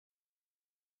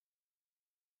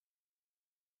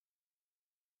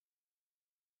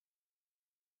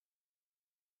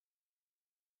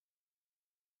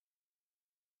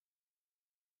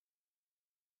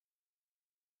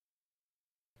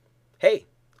Hey,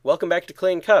 welcome back to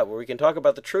Clean Cut, where we can talk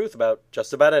about the truth about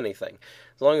just about anything,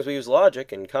 as long as we use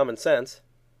logic and common sense.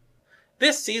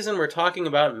 This season we're talking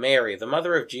about Mary, the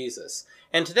mother of Jesus,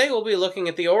 and today we'll be looking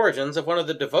at the origins of one of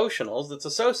the devotionals that's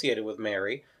associated with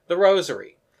Mary, the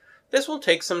Rosary. This will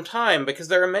take some time because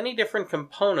there are many different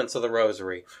components of the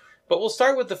Rosary, but we'll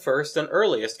start with the first and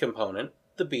earliest component,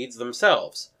 the beads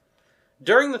themselves.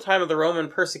 During the time of the Roman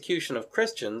persecution of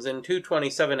Christians in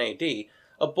 227 AD,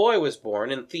 a boy was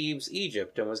born in Thebes,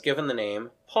 Egypt, and was given the name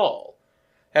Paul.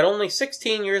 At only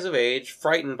 16 years of age,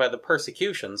 frightened by the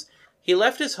persecutions, he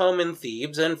left his home in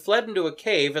Thebes and fled into a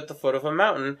cave at the foot of a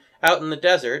mountain out in the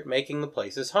desert, making the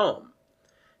place his home.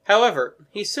 However,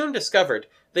 he soon discovered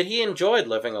that he enjoyed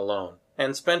living alone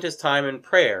and spent his time in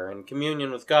prayer and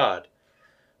communion with God.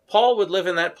 Paul would live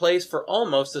in that place for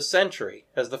almost a century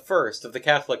as the first of the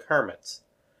Catholic hermits.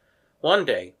 One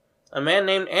day, a man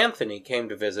named Anthony came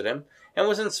to visit him and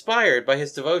was inspired by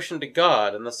his devotion to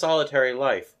God and the solitary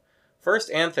life. First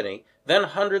Anthony, then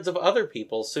hundreds of other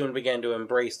people soon began to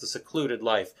embrace the secluded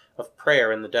life of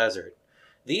prayer in the desert.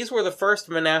 These were the first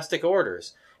monastic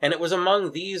orders, and it was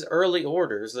among these early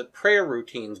orders that prayer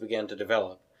routines began to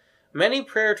develop. Many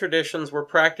prayer traditions were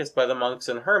practiced by the monks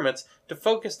and hermits to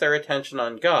focus their attention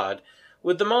on God,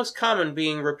 with the most common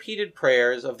being repeated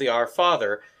prayers of the Our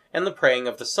Father and the praying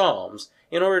of the Psalms.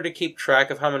 In order to keep track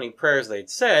of how many prayers they'd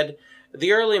said,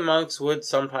 the early monks would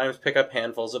sometimes pick up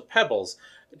handfuls of pebbles,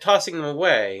 tossing them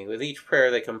away with each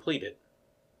prayer they completed.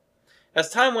 As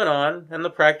time went on and the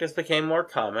practice became more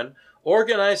common,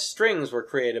 organized strings were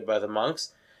created by the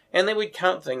monks, and they would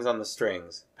count things on the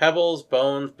strings: pebbles,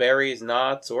 bones, berries,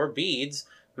 knots, or beads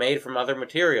made from other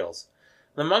materials.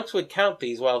 The monks would count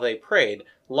these while they prayed,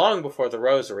 long before the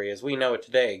Rosary as we know it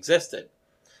today existed.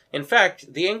 In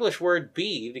fact, the English word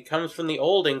bead comes from the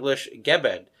Old English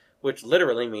gebed, which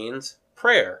literally means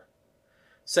prayer.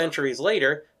 Centuries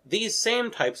later, these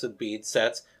same types of bead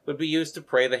sets would be used to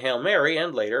pray the Hail Mary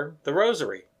and later the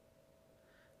Rosary.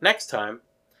 Next time,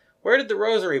 where did the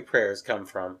Rosary prayers come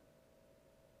from?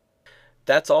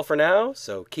 That's all for now,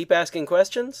 so keep asking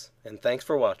questions, and thanks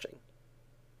for watching.